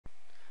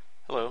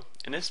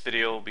In this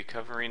video, we'll be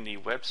covering the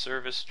web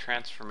service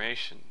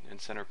transformation in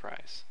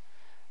Centerprise.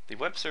 The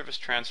web service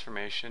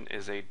transformation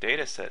is a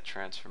dataset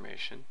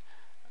transformation,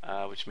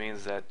 which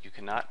means that you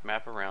cannot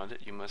map around it.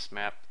 You must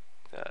map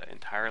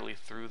entirely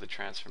through the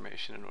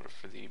transformation in order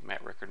for the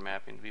record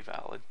mapping to be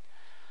valid.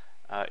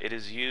 It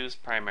is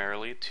used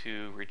primarily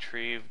to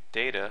retrieve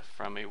data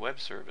from a web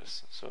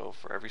service. So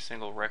for every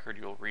single record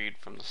you'll read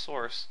from the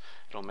source,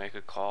 it'll make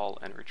a call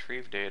and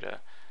retrieve data,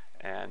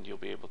 and you'll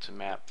be able to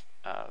map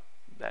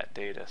that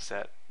data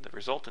set, the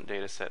resultant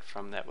data set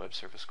from that web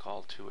service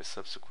call to a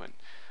subsequent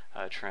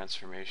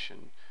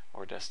transformation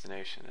or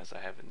destination, as I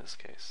have in this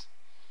case.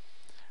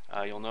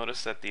 You'll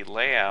notice that the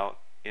layout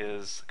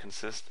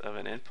consists of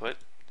an input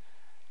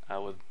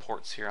with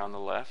ports here on the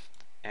left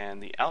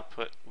and the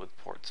output with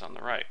ports on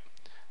the right.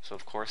 So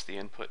of course the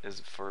input is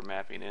for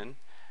mapping in,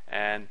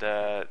 and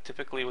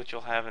typically what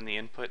you'll have in the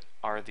input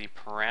are the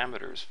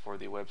parameters for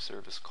the web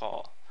service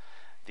call.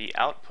 The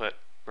output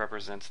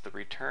represents the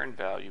return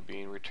value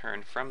being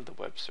returned from the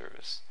web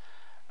service.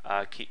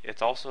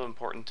 It's also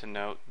important to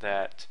note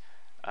that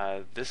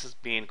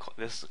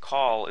this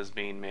call is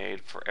being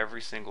made for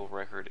every single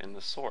record in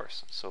the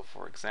source. So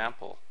for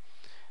example,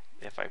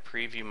 if I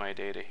preview my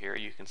data here,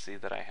 you can see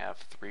that I have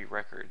 3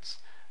 records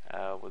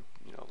with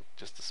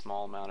just a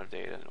small amount of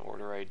data, an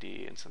order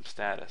ID and some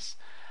status.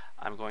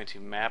 I'm going to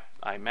map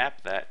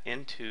that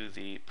into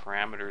the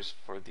parameters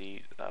for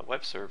the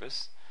web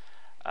service.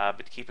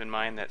 But keep in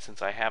mind that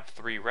since I have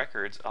 3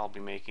 records, I'll be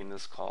making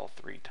this call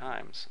 3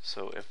 times.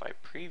 So if I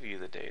preview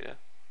the data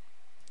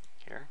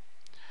here,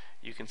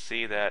 you can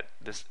see that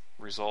this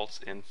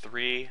results in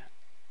 3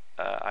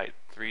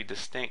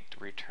 distinct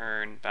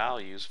return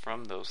values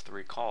from those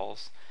 3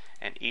 calls,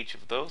 and each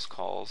of those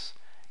calls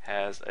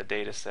has a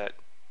data set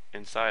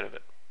inside of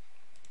it.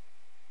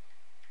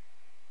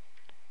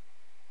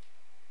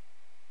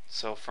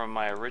 So from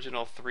my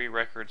original 3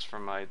 records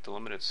from my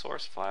delimited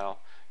source file,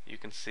 you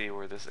can see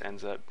where this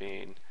ends up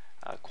being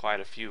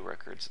quite a few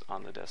records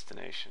on the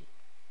destination.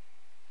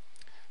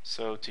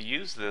 So to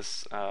use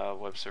this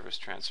web service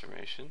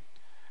transformation,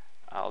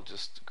 I'll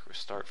just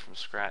start from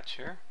scratch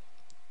here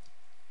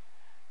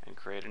and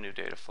create a new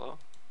data flow,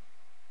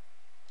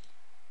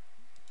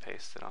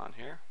 paste it on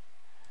here,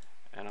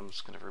 and I'm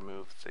just going to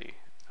remove the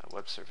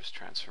web service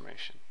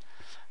transformation.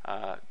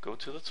 Go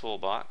to the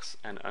toolbox,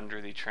 and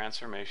under the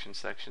transformation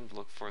section,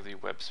 look for the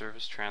web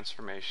service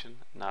transformation,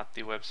 not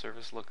the web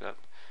service lookup,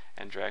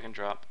 and drag and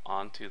drop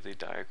onto the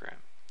diagram.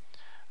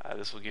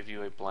 This will give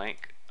you a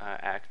blank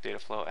data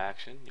flow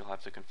action. You'll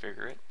have to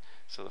configure it.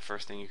 So the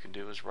first thing you can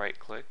do is right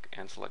click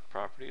and select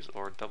properties,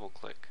 or double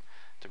click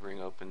to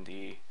bring open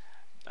the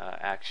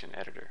action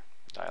editor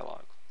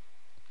dialog.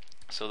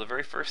 So the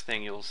very first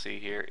thing you'll see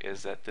here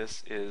is that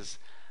this is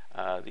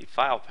the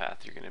file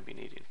path you're going to be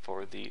needing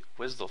for the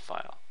WSDL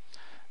file.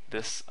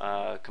 This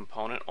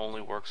component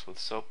only works with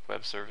SOAP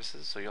web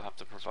services, so you'll have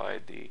to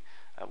provide the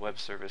web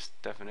service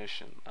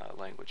definition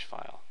language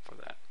file for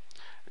that.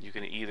 You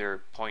can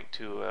either point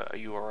to a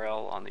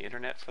URL on the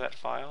internet for that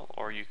file,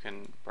 or you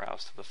can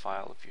browse to the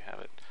file if you have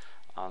it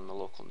on the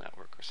local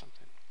network or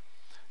something.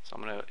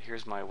 So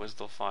here's my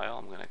WSDL file.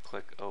 I'm going to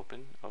click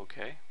open,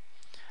 OK.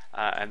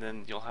 And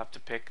then you'll have to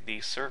pick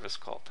the service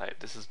call type.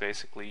 This is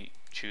basically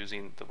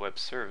choosing the web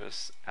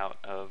service out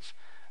of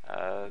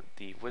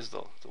the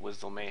WSDL. The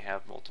WSDL may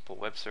have multiple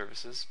web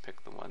services.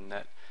 Pick the one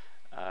that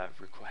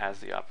has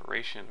the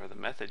operation or the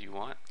method you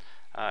want,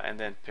 and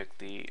then pick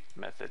the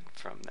method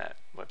from that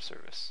web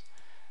service.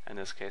 In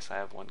this case, I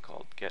have one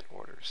called get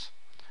orders.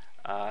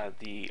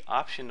 The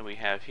option we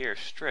have here,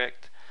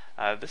 strict,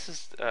 this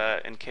is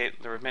in case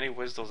there are many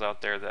WSDLs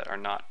out there that are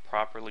not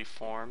properly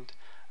formed,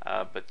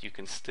 but you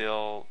can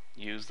still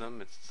use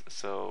them.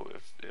 So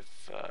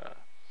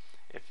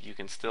if you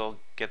can still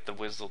get the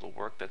WSDL to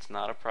work that's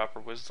not a proper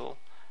WSDL,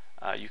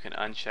 you can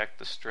uncheck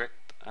the strict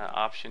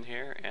option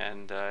here,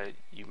 and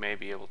you may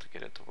be able to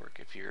get it to work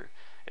if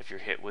you're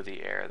hit with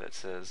the error that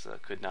says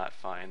could not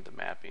find the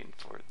mapping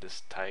for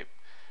this type.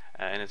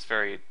 And it's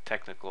very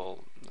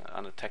technical,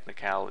 on a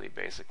technicality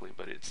basically,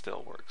 but it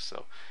still works.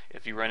 So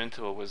if you run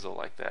into a WSDL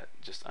like that,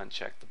 just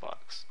uncheck the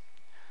box.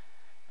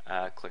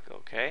 Click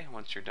OK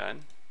once you're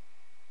done.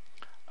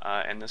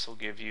 And this will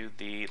give you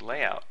the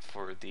layout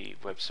for the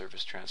web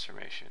service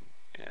transformation,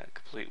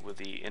 complete with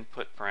the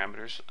input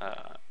parameters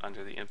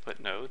under the input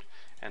node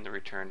and the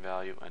return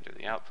value under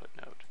the output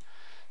node.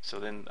 So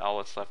then all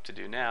that's left to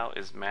do now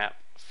is map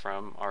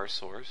from our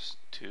source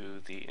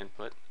to the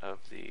input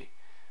of the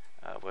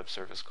web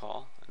service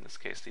call. In this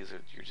case,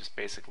 you're just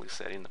basically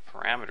setting the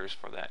parameters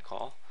for that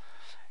call,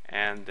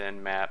 and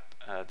then map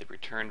the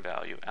return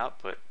value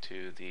output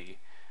to the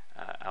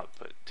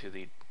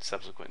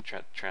subsequent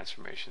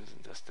transformations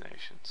and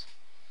destinations.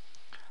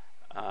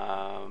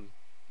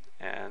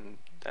 And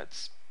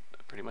that's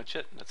pretty much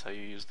it. That's how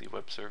you use the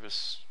web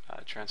service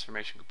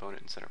transformation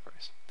component in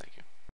Centerprise. Thank you.